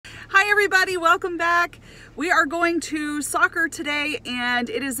Hi everybody, welcome back. We are going to soccer today and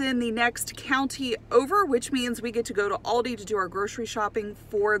it is in the next county over, which means we get to go to Aldi to do our grocery shopping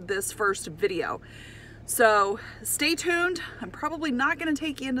for this first video. So stay tuned. I'm probably not going to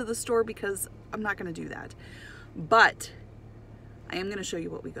take you into the store because I'm not going to do that. But I am going to show you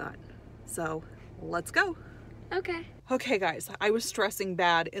what we got. So let's go. Okay. Okay guys, I was stressing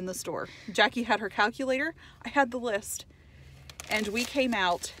bad in the store. Jackie had her calculator, I had the list, and we came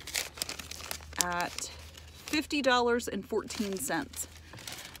out at $50.14.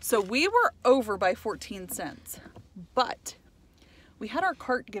 So we were over by 14 cents, but we had our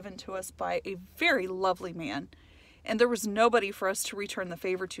cart given to us by a very lovely man, and there was nobody for us to return the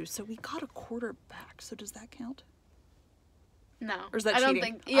favor to, so we got a quarter back. So does that count? No. Or is that I cheating? don't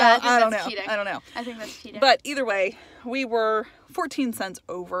think, yeah, I don't know. cheating. I don't know. I think that's cheating. But either way, we were 14 cents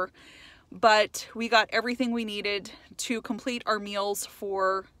over, but we got everything we needed to complete our meals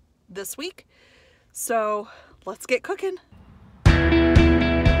for this week. So let's get cooking.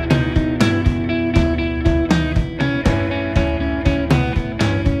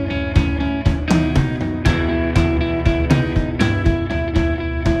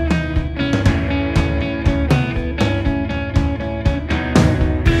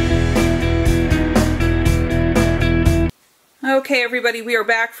 Okay everybody, we are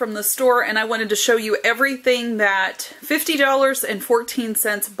back from the store and I wanted to show you everything that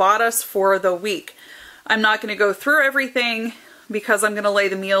 $50.14 bought us for the week. I'm not going to go through everything because I'm going to lay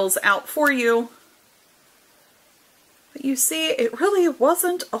the meals out for you. But you see, it really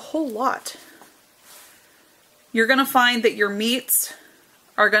wasn't a whole lot. You're going to find that your meats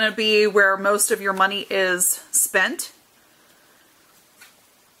are going to be where most of your money is spent.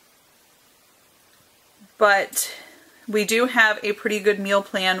 But we do have a pretty good meal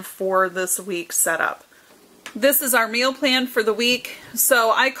plan for this week set up. This is our meal plan for the week.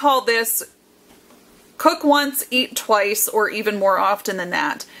 So I call this cook once, eat twice, or even more often than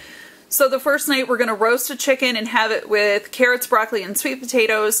that. So the first night we're going to roast a chicken and have it with carrots, broccoli, and sweet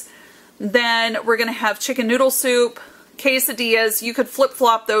potatoes. Then we're going to have chicken noodle soup, quesadillas. You could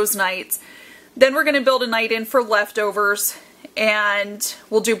flip-flop those nights. Then we're going to build a night in for leftovers. And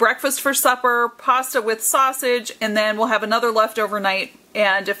we'll do breakfast for supper, pasta with sausage, and then we'll have another leftover night.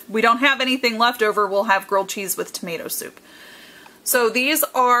 And if we don't have anything left over, we'll have grilled cheese with tomato soup. So these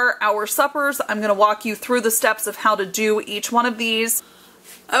are our suppers. I'm going to walk you through the steps of how to do each one of these.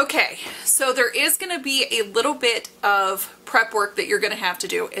 Okay, so there is going to be a little bit of prep work that you're going to have to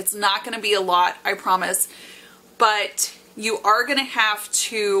do. It's not going to be a lot, I promise. But you are going to have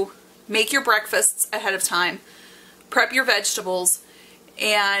to make your breakfasts ahead of time. Prep your vegetables,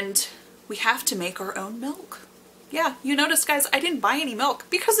 and we have to make our own milk. Yeah, you notice guys, I didn't buy any milk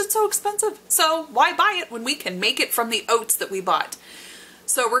because it's so expensive. So why buy it when we can make it from the oats that we bought?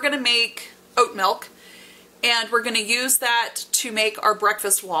 So we're going to make oat milk, and we're going to use that to make our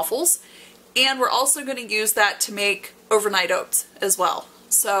breakfast waffles, and we're also going to use that to make overnight oats as well.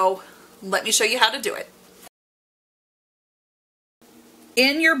 So let me show you how to do it.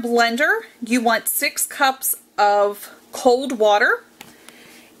 In your blender, you want 6 cups of cold water,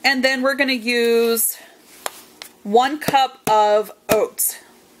 and then we're going to use 1 cup of oats.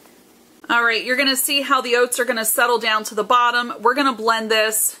 Alright, you're going to see how the oats are going to settle down to the bottom. We're going to blend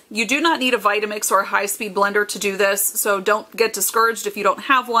this. You do not need a Vitamix or a high-speed blender to do this, so don't get discouraged if you don't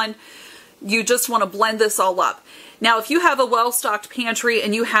have one. You just want to blend this all up. Now, if you have a well-stocked pantry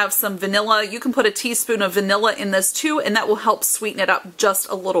and you have some vanilla, you can put a teaspoon of vanilla in this too, and that will help sweeten it up just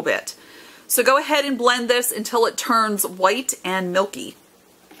a little bit. So go ahead and blend this until it turns white and milky.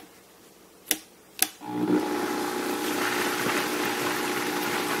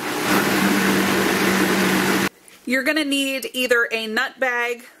 You're going to need either a nut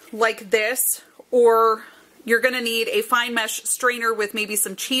bag like this, or you're going to need a fine mesh strainer with maybe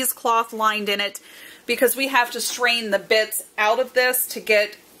some cheesecloth lined in it, because we have to strain the bits out of this to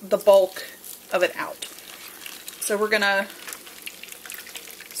get the bulk of it out. So we're going to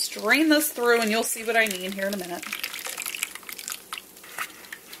strain this through, and you'll see what I mean here in a minute.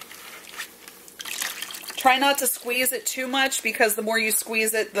 Try not to squeeze it too much, because the more you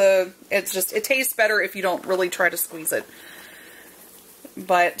squeeze it, it tastes better if you don't really try to squeeze it.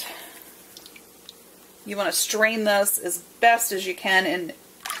 But you want to strain this as best as you can, and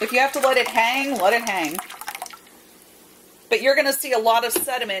if you have to let it hang, let it hang. But you're going to see a lot of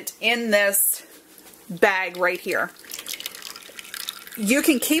sediment in this bag right here. You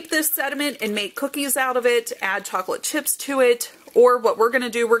can keep this sediment and make cookies out of it, add chocolate chips to it, or what we're going to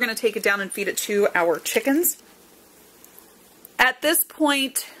do, we're going to take it down and feed it to our chickens. At this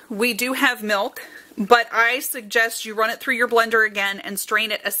point, we do have milk, but I suggest you run it through your blender again and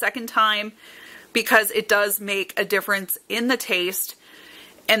strain it a second time because it does make a difference in the taste.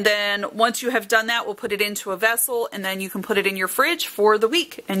 And then once you have done that, we'll put it into a vessel and then you can put it in your fridge for the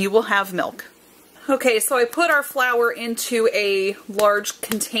week and you will have milk. Okay, so I put our flour into a large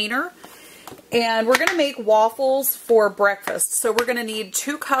container and we're gonna make waffles for breakfast. So we're gonna need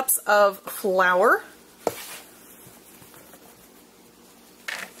 2 cups of flour.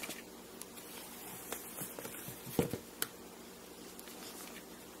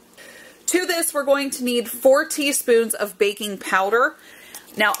 To this, we're going to need 4 teaspoons of baking powder.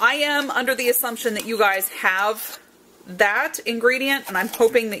 Now, I am under the assumption that you guys have that ingredient, and I'm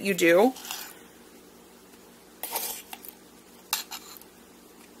hoping that you do.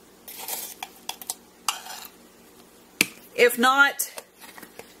 If not,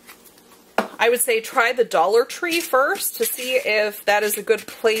 I would say try the Dollar Tree first to see if that is a good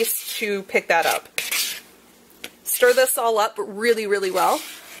place to pick that up. Stir this all up really, really well.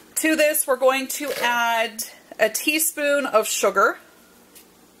 To this, we're going to add a teaspoon of sugar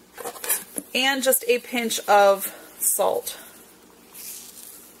and just a pinch of salt.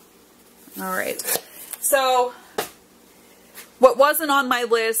 All right, so what wasn't on my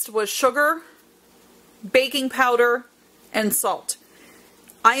list was sugar, baking powder, and salt.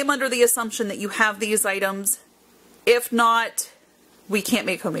 I am under the assumption that you have these items. If not, we can't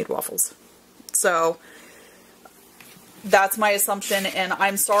make homemade waffles. So that's my assumption, and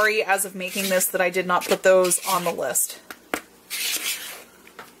I'm sorry as of making this that I did not put those on the list.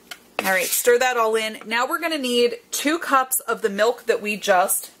 All right, stir that all in. Now we're going to need 2 cups of the milk that we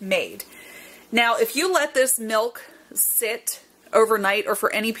just made. Now, if you let this milk sit overnight or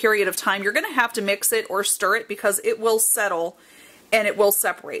for any period of time, you're going to have to mix it or stir it because it will settle and it will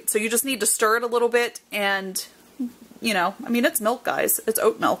separate. So you just need to stir it a little bit and, you know, I mean, it's milk, guys. It's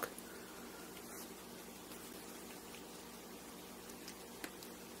oat milk.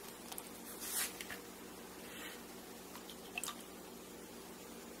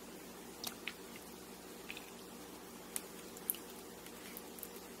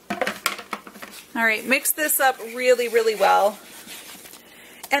 All right, mix this up really, really well.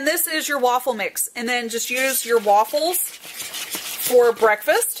 And this is your waffle mix. And then just use your waffles for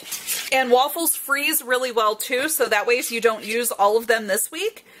breakfast. And waffles freeze really well too, so that way if you don't use all of them this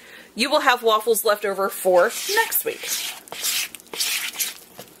week, you will have waffles left over for next week.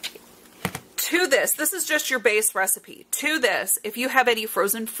 To this is just your base recipe. To this, if you have any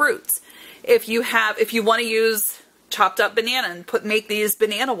frozen fruits, if you want to use chopped up banana and make these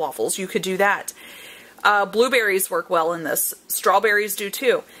banana waffles, you could do that. Blueberries work well in this. Strawberries do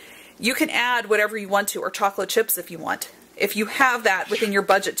too. You can add whatever you want to, or chocolate chips if you want, if you have that within your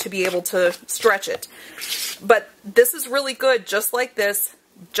budget to be able to stretch it. But this is really good just like this,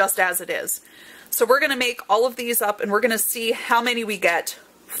 just as it is. So we're going to make all of these up and we're going to see how many we get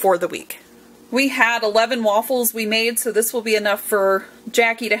for the week. We had 11 waffles we made, so this will be enough for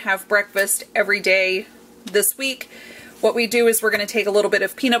Jackie to have breakfast every day this week. What we do is we're going to take a little bit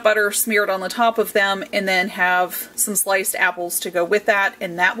of peanut butter, smear it on the top of them, and then have some sliced apples to go with that,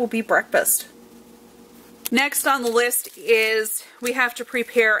 and that will be breakfast. Next on the list is we have to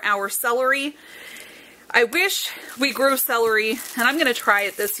prepare our celery. I wish we grew celery, and I'm going to try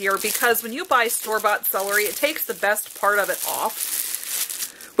it this year, because when you buy store-bought celery, it takes the best part of it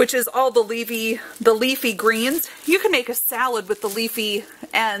off, which is all the leafy greens. You can make a salad with the leafy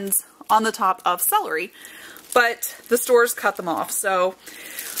ends on the top of celery, but the stores cut them off. So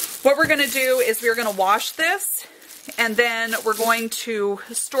what we're going to do is we're going to wash this, and then we're going to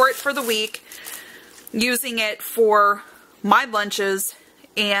store it for the week, using it for my lunches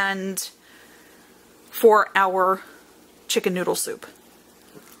and for our chicken noodle soup.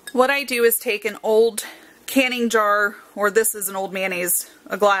 What I do is take an old canning jar, or this is an old mayonnaise,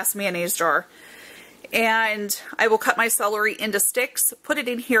 a glass mayonnaise jar, and I will cut my celery into sticks, put it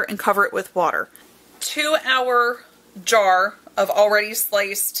in here, and cover it with water. To our jar of already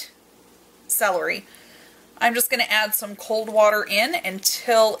sliced celery, I'm just going to add some cold water in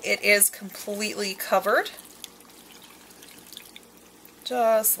until it is completely covered.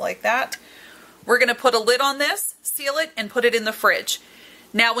 Just like that. We're going to put a lid on this, seal it, and put it in the fridge.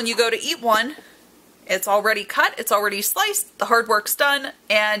 Now when you go to eat one, it's already cut, it's already sliced, the hard work's done,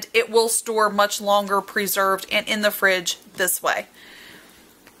 and it will store much longer preserved and in the fridge this way.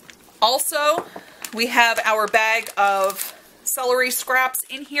 Also, we have our bag of celery scraps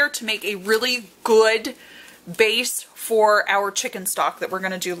in here to make a really good base for our chicken stock that we're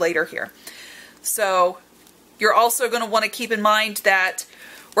going to do later here. So you're also going to want to keep in mind that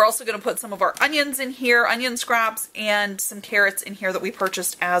we're also going to put some of our onions in here, onion scraps, and some carrots in here that we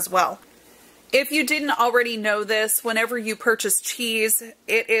purchased as well. If you didn't already know this, whenever you purchase cheese,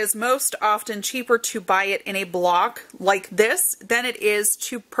 it is most often cheaper to buy it in a block like this than it is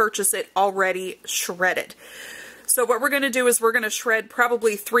to purchase it already shredded. So what we're going to do is we're going to shred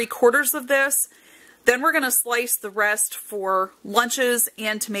probably 3/4 of this. Then we're going to slice the rest for lunches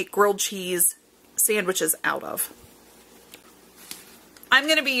and to make grilled cheese sandwiches out of. I'm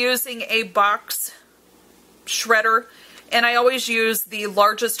going to be using a box shredder, and I always use the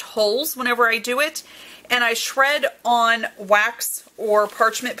largest holes whenever I do it. And I shred on wax or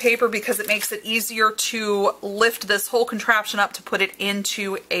parchment paper because it makes it easier to lift this whole contraption up to put it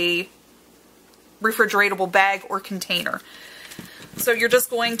into a refrigeratable bag or container. So you're just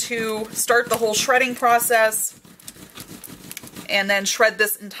going to start the whole shredding process and then shred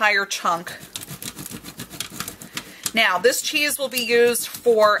this entire chunk. Now, this cheese will be used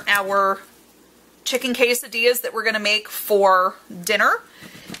for our chicken quesadillas that we're going to make for dinner.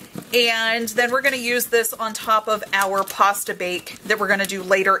 And then we're going to use this on top of our pasta bake that we're going to do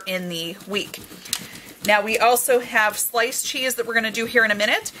later in the week. Now, we also have sliced cheese that we're going to do here in a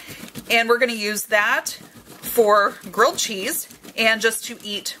minute. And we're going to use that for grilled cheese and just to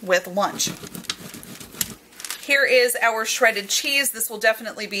eat with lunch. Here is our shredded cheese. This will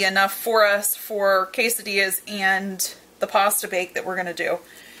definitely be enough for us for quesadillas and the pasta bake that we're going to do.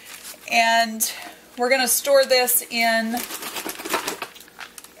 And we're going to store this in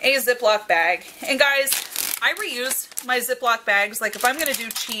a Ziploc bag. And guys, I reuse my Ziploc bags. Like if I'm going to do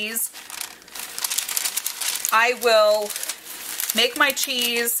cheese, I will make my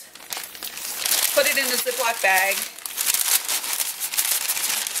cheese, put it in a Ziploc bag,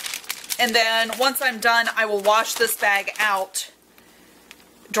 and then once I'm done, I will wash this bag out,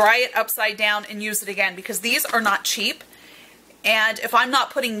 dry it upside down, and use it again because these are not cheap. And if I'm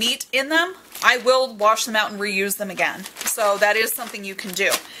not putting meat in them, I will wash them out and reuse them again. So that is something you can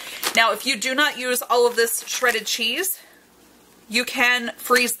do. Now, if you do not use all of this shredded cheese, you can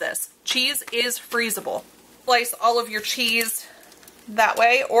freeze this. Cheese is freezable. Slice all of your cheese that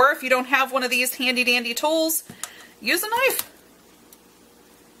way, or if you don't have one of these handy dandy tools, use a knife.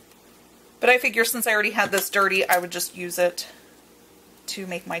 But I figure since I already had this dirty, I would just use it to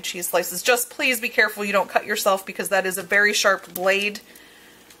make my cheese slices. Just please be careful you don't cut yourself because that is a very sharp blade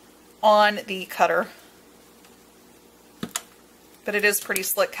on the cutter. But it is pretty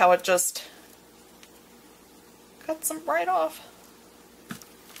slick how it just cuts them right off.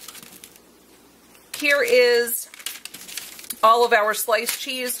 Here is all of our sliced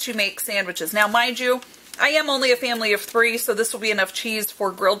cheese to make sandwiches. Now, mind you, I am only a family of 3, so this will be enough cheese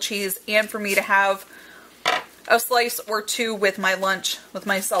for grilled cheese and for me to have a slice or 2 with my lunch with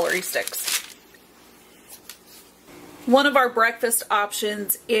my celery sticks. One of our breakfast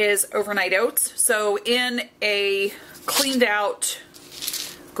options is overnight oats. So in a cleaned out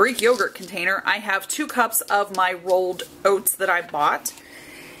Greek yogurt container, I have 2 cups of my rolled oats that I bought.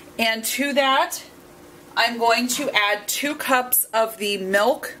 And to that, I'm going to add 2 cups of the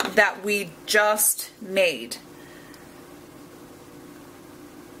milk that we just made.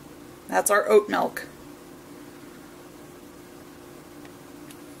 That's our oat milk.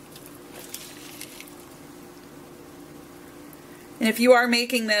 And if you are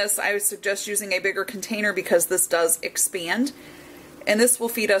making this, I would suggest using a bigger container because this does expand. And this will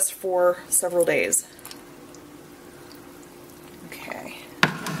feed us for several days. Okay.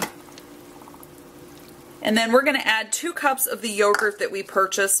 And then we're going to add 2 cups of the yogurt that we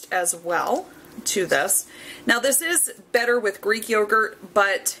purchased as well to this. Now this is better with Greek yogurt,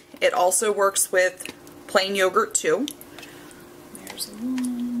 but it also works with plain yogurt too. There's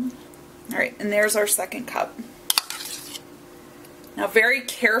one. All right, and there's our 2nd cup. Now very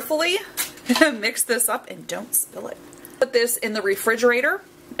carefully mix this up and don't spill it. Put this in the refrigerator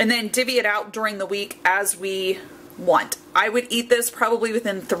and then divvy it out during the week as we want. I would eat this probably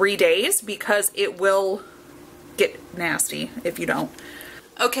within 3 days because it will get nasty if you don't.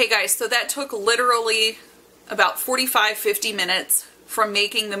 Okay guys, so that took literally about 45-50 minutes from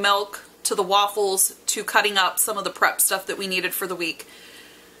making the milk to the waffles to cutting up some of the prep stuff that we needed for the week.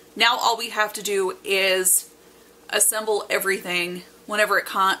 Now all we have to do is assemble everything whenever it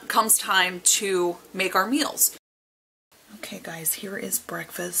comes time to make our meals. Okay guys, here is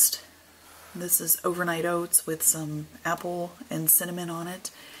breakfast. This is overnight oats with some apple and cinnamon on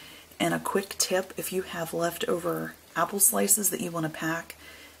it. And a quick tip, if you have leftover apple slices that you want to pack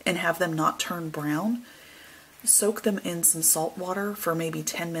and have them not turn brown, soak them in some salt water for maybe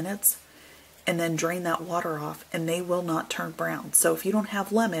 10 minutes and then drain that water off and they will not turn brown. So if you don't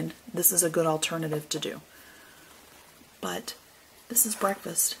have lemon, this is a good alternative to do. But this is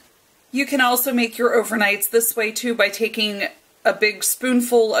breakfast. You can also make your overnights this way too by taking a big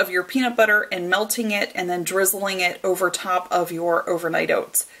spoonful of your peanut butter and melting it and then drizzling it over top of your overnight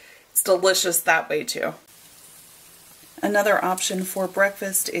oats. It's delicious that way too. Another option for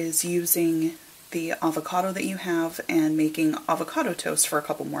breakfast is using the avocado that you have and making avocado toast for a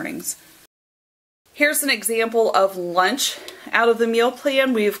couple mornings. Here's an example of lunch out of the meal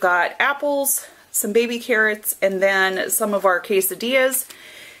plan. We've got apples, some baby carrots, and then some of our quesadillas.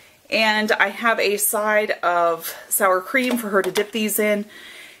 And I have a side of sour cream for her to dip these in.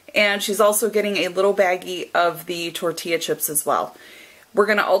 And she's also getting a little baggie of the tortilla chips as well. We're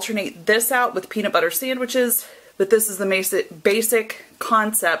going to alternate this out with peanut butter sandwiches, but this is the basic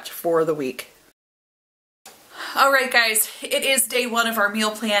concept for the week. Alright guys, it is day one of our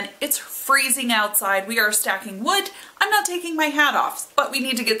meal plan. It's freezing outside. We are stacking wood. I'm not taking my hat off, but we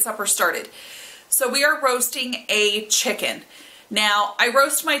need to get supper started. So we are roasting a chicken. Now, I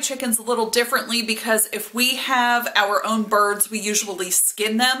roast my chickens a little differently because if we have our own birds, we usually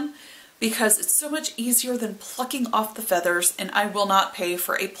skin them because it's so much easier than plucking off the feathers, and I will not pay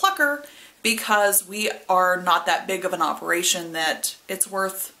for a plucker because we are not that big of an operation that it's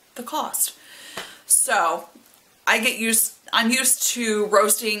worth the cost. So, I'm used to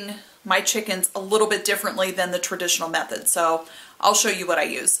roasting my chickens a little bit differently than the traditional method, so I'll show you what I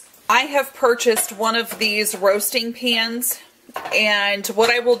use. I have purchased one of these roasting pans, and what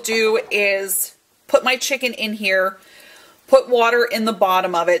I will do is put my chicken in here, put water in the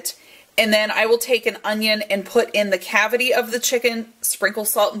bottom of it, and then I will take an onion and put in the cavity of the chicken, sprinkle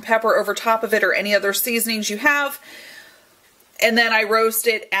salt and pepper over top of it or any other seasonings you have, and then I roast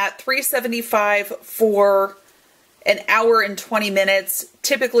it at 375 for an hour and 20 minutes.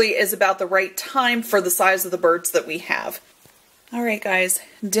 Typically is about the right time for the size of the birds that we have. Alright guys,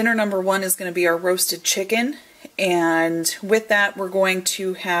 dinner number one is going to be our roasted chicken, and with that we're going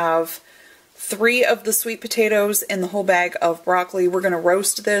to have 3 of the sweet potatoes and the whole bag of broccoli. We're going to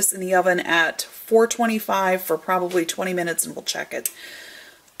roast this in the oven at 425 for probably 20 minutes and we'll check it.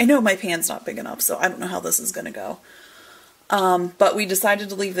 I know my pan's not big enough, so I don't know how this is going to go. But we decided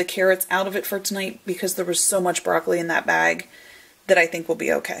to leave the carrots out of it for tonight because there was so much broccoli in that bag that I think we'll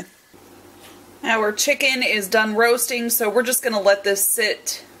be okay. Our chicken is done roasting, so we're just going to let this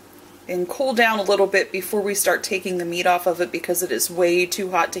sit and cool down a little bit before we start taking the meat off of it because it is way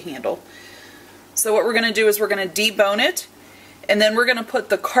too hot to handle. So what we're going to do is we're going to debone it, and then we're going to put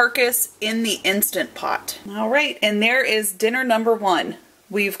the carcass in the Instant Pot. Alright, and there is dinner number one.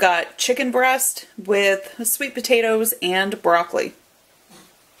 We've got chicken breast with sweet potatoes and broccoli.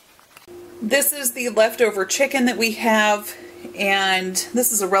 This is the leftover chicken that we have, and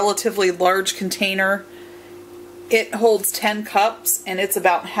this is a relatively large container. It holds 10 cups and it's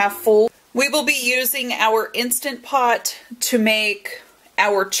about half full. We will be using our Instant Pot to make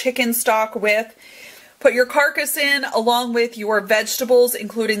our chicken stock with. Put your carcass in along with your vegetables,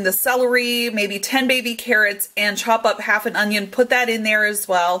 including the celery, maybe 10 baby carrots, and chop up half an onion. Put that in there as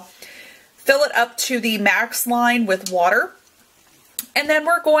well. Fill it up to the max line with water. And then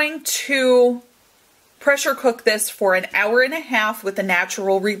we're going to pressure cook this for an hour and a half with a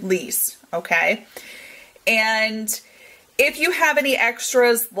natural release, okay? And if you have any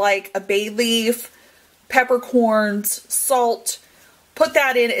extras like a bay leaf, peppercorns, salt, put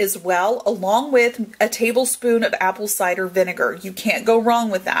that in as well, along with a tablespoon of apple cider vinegar. You can't go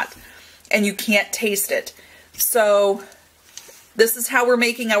wrong with that, and you can't taste it. So this is how we're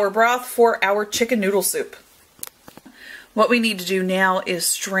making our broth for our chicken noodle soup. What we need to do now is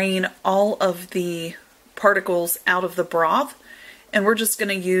strain all of the particles out of the broth, and we're just going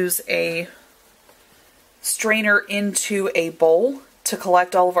to use a strainer into a bowl to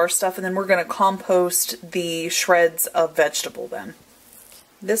collect all of our stuff, and then we're going to compost the shreds of vegetable then.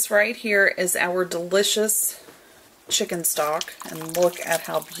 This right here is our delicious chicken stock, and look at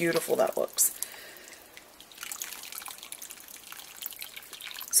how beautiful that looks.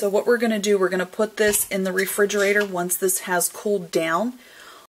 So what we're going to do, we're going to put this in the refrigerator once this has cooled down.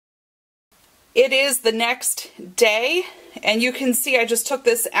 It is the next day, and you can see I just took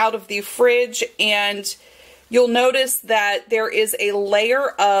this out of the fridge, and you'll notice that there is a layer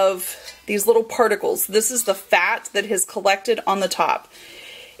of these little particles. This is the fat that has collected on the top.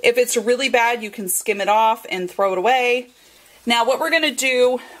 If it's really bad, you can skim it off and throw it away. Now what we're going to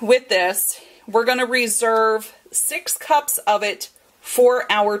do with this, we're going to reserve 6 cups of it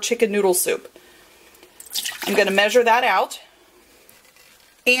for our chicken noodle soup. I'm going to measure that out.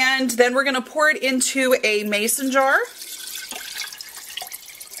 And then we're going to pour it into a mason jar.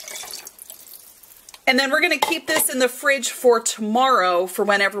 And then we're going to keep this in the fridge for tomorrow for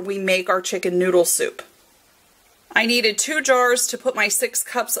whenever we make our chicken noodle soup. I needed 2 jars to put my 6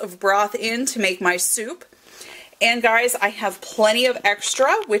 cups of broth in to make my soup. And guys, I have plenty of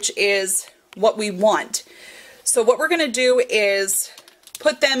extra, which is what we want. So what we're going to do is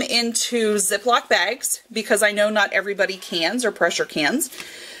put them into Ziploc bags, because I know not everybody cans or pressure cans.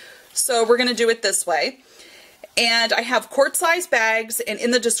 So we're going to do it this way. And I have quart-size bags, and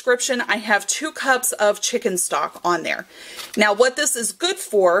in the description I have 2 cups of chicken stock on there. Now what this is good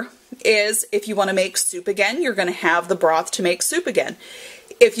for is if you want to make soup again, you're going to have the broth to make soup again.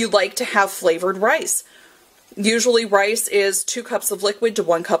 If you like to have flavored rice, usually rice is 2 cups of liquid to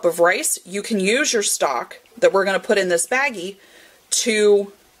 1 cup of rice. You can use your stock that we're going to put in this baggie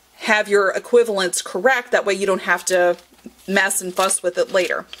to have your equivalents correct. That way you don't have to mess and fuss with it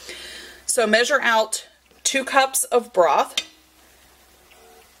later. So measure out 2 cups of broth,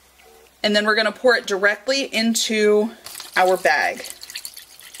 and then we're going to pour it directly into our bag.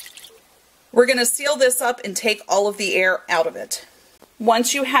 We're going to seal this up and take all of the air out of it.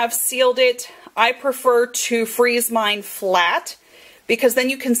 Once you have sealed it, I prefer to freeze mine flat, because then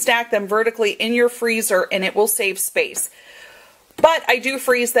you can stack them vertically in your freezer and it will save space. But I do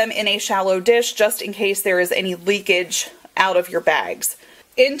freeze them in a shallow dish just in case there is any leakage out of your bags.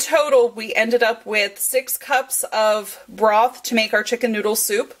 In total, we ended up with 6 cups of broth to make our chicken noodle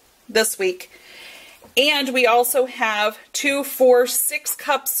soup this week. And we also have 2, 4, 6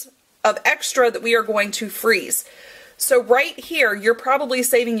 cups of extra that we are going to freeze. So right here, you're probably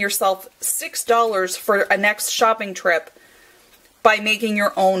saving yourself $6 for a next shopping trip by making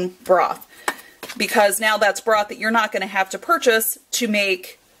your own broth. Because now that's broth that you're not going to have to purchase to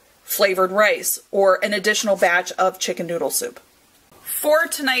make flavored rice or an additional batch of chicken noodle soup. For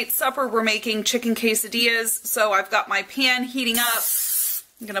tonight's supper, we're making chicken quesadillas. So I've got my pan heating up.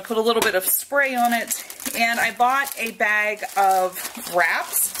 I'm going to put a little bit of spray on it. And I bought a bag of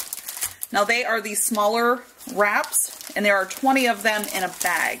wraps. Now they are the smaller wraps, and there are 20 of them in a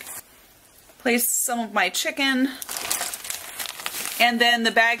bag. Place some of my chicken, and then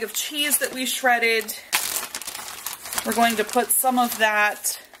the bag of cheese that we shredded. We're going to put some of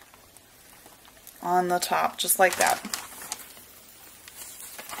that on the top, just like that.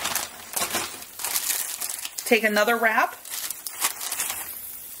 Take another wrap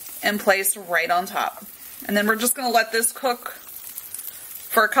and place right on top. And then we're just going to let this cook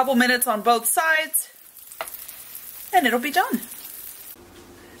for a couple minutes on both sides, and it'll be done.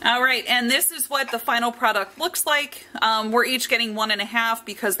 Alright, and this is what the final product looks like. We're each getting 1.5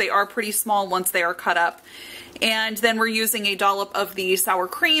 because they are pretty small once they are cut up. And then we're using a dollop of the sour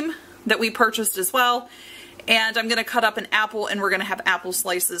cream that we purchased as well. And I'm going to cut up an apple, and we're going to have apple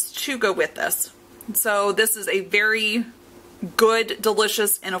slices to go with this. So this is a very good,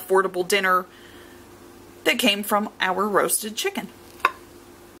 delicious, and affordable dinner that came from our roasted chicken.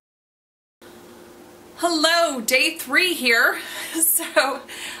 Hello, day 3 here. So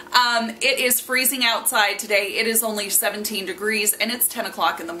it is freezing outside today. It is only 17 degrees and it's 10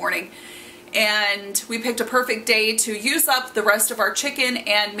 o'clock in the morning. And we picked a perfect day to use up the rest of our chicken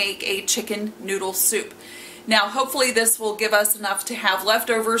and make a chicken noodle soup. Now hopefully this will give us enough to have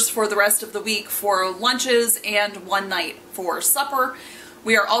leftovers for the rest of the week for lunches and one night for supper.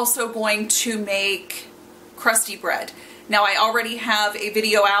 We are also going to make crusty bread. Now I already have a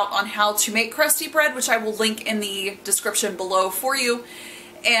video out on how to make crusty bread, which I will link in the description below for you.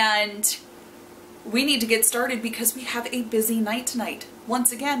 And we need to get started because we have a busy night tonight.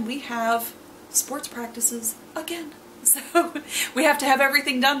 Once again, we have sports practices again. So we have to have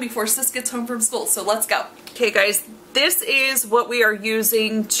everything done before Sis gets home from school. So let's go. Okay guys, this is what we are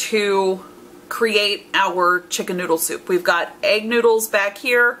using to create our chicken noodle soup. We've got egg noodles back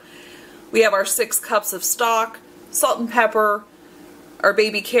here. We have our 6 cups of stock, salt and pepper, our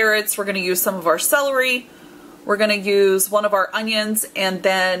baby carrots. We're going to use some of our celery. We're going to use one of our onions, and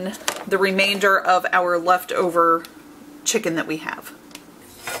then the remainder of our leftover chicken that we have.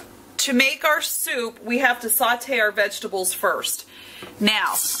 To make our soup, we have to saute our vegetables first.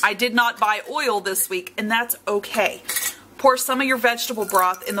 Now, I did not buy oil this week, and that's okay. Pour some of your vegetable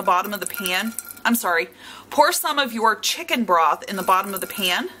broth in the bottom of the pan. I'm sorry. Pour some of your chicken broth in the bottom of the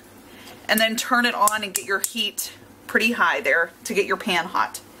pan, and then turn it on and get your heat pretty high there to get your pan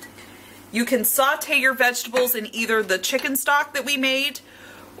hot. You can saute your vegetables in either the chicken stock that we made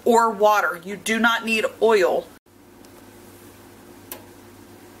or water. You do not need oil.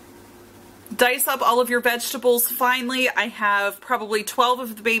 Dice up all of your vegetables finely. I have probably 12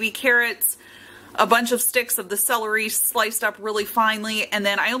 of the baby carrots, a bunch of sticks of the celery sliced up really finely, and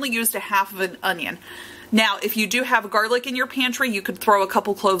then I only used a half of an onion. Now, if you do have garlic in your pantry, you could throw a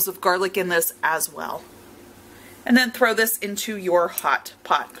couple cloves of garlic in this as well. And then throw this into your hot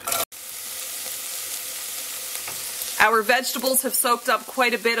pot. Our vegetables have soaked up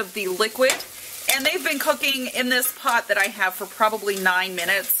quite a bit of the liquid, And they've been cooking in this pot that I have for probably 9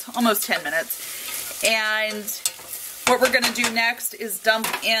 minutes, almost 10 minutes. And what we're going to do next is dump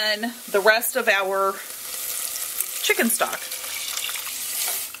in the rest of our chicken stock.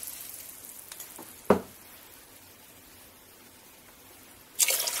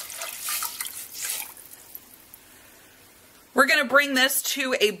 We're going to bring this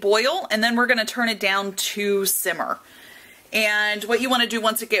to a boil, and then we're going to turn it down to simmer. And what you want to do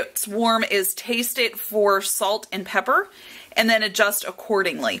once it gets warm is taste it for salt and pepper, and then adjust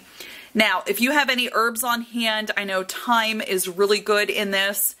accordingly. Now, if you have any herbs on hand, I know thyme is really good in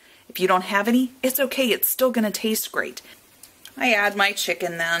this. If you don't have any, it's okay. It's still going to taste great. I add my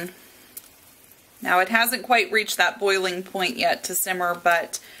chicken then. Now, it hasn't quite reached that boiling point yet to simmer,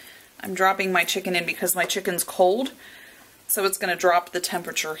 but I'm dropping my chicken in because my chicken's cold. So it's going to drop the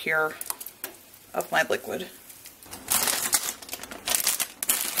temperature here of my liquid.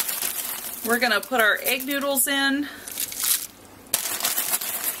 We're going to put our egg noodles in.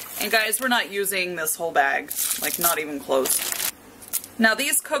 And guys, we're not using this whole bag, like not even close. Now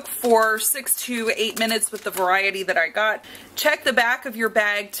these cook for 6 to 8 minutes with the variety that I got. Check the back of your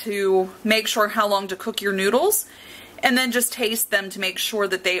bag to make sure how long to cook your noodles, and then just taste them to make sure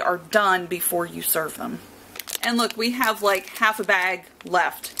that they are done before you serve them. And look, we have like half a bag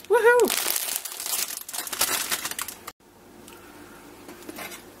left. Woohoo!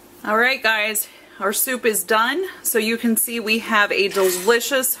 Alright guys, our soup is done. So you can see we have a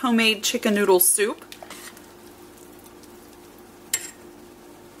delicious homemade chicken noodle soup.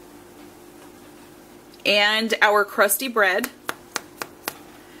 And our crusty bread,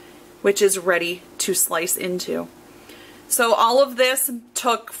 which is ready to slice into. So all of this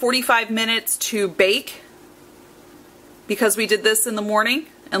took 45 minutes to bake, because we did this in the morning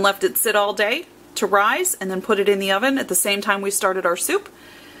and left it sit all day to rise, and then put it in the oven at the same time we started our soup.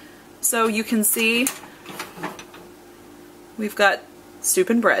 So you can see we've got soup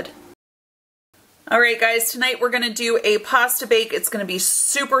and bread. Alright guys, tonight we're going to do a pasta bake. It's going to be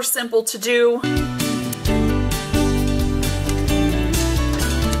super simple to do.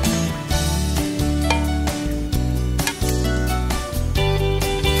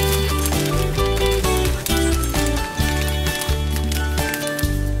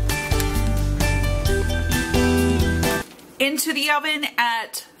 Into the oven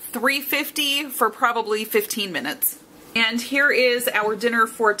at 350 for probably 15 minutes. And here is our dinner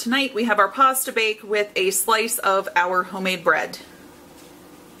for tonight. We have our pasta bake with a slice of our homemade bread.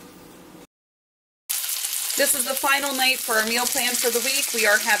 This is the final night for our meal plan for the week. We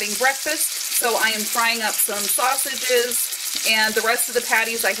are having breakfast, so I am frying up some sausages, and the rest of the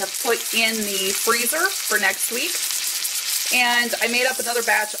patties I have put in the freezer for next week. And I made up another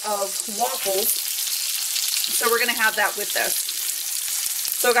batch of waffles, so we're going to have that with this.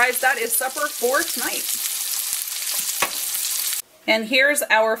 So guys, that is supper for tonight. And here's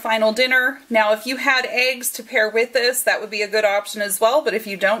our final dinner. Now if you had eggs to pair with this, that would be a good option as well, but if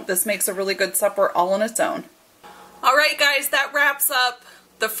you don't, this makes a really good supper all on its own. Alright guys, that wraps up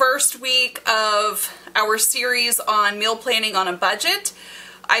the first week of our series on meal planning on a budget.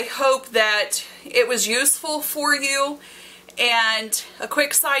 I hope that it was useful for you. And a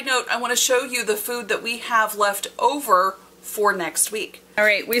quick side note, I want to show you the food that we have left over for next week.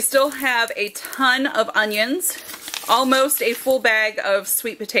 Alright, we still have a ton of onions, almost a full bag of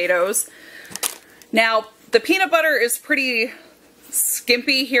sweet potatoes. Now, the peanut butter is pretty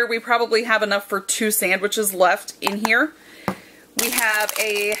skimpy here. We probably have enough for 2 sandwiches left in here. We have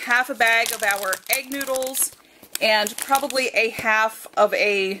a half a bag of our egg noodles and probably a half of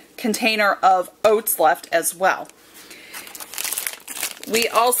a container of oats left as well. We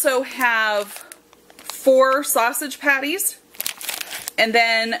also have 4 sausage patties, and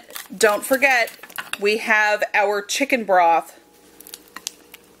then don't forget we have our chicken broth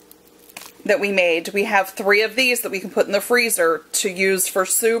that we made. We have 3 of these that we can put in the freezer to use for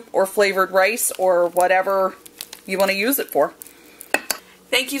soup or flavored rice or whatever you want to use it for.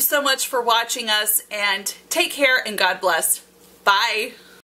 Thank you so much for watching us, and take care and God bless. Bye.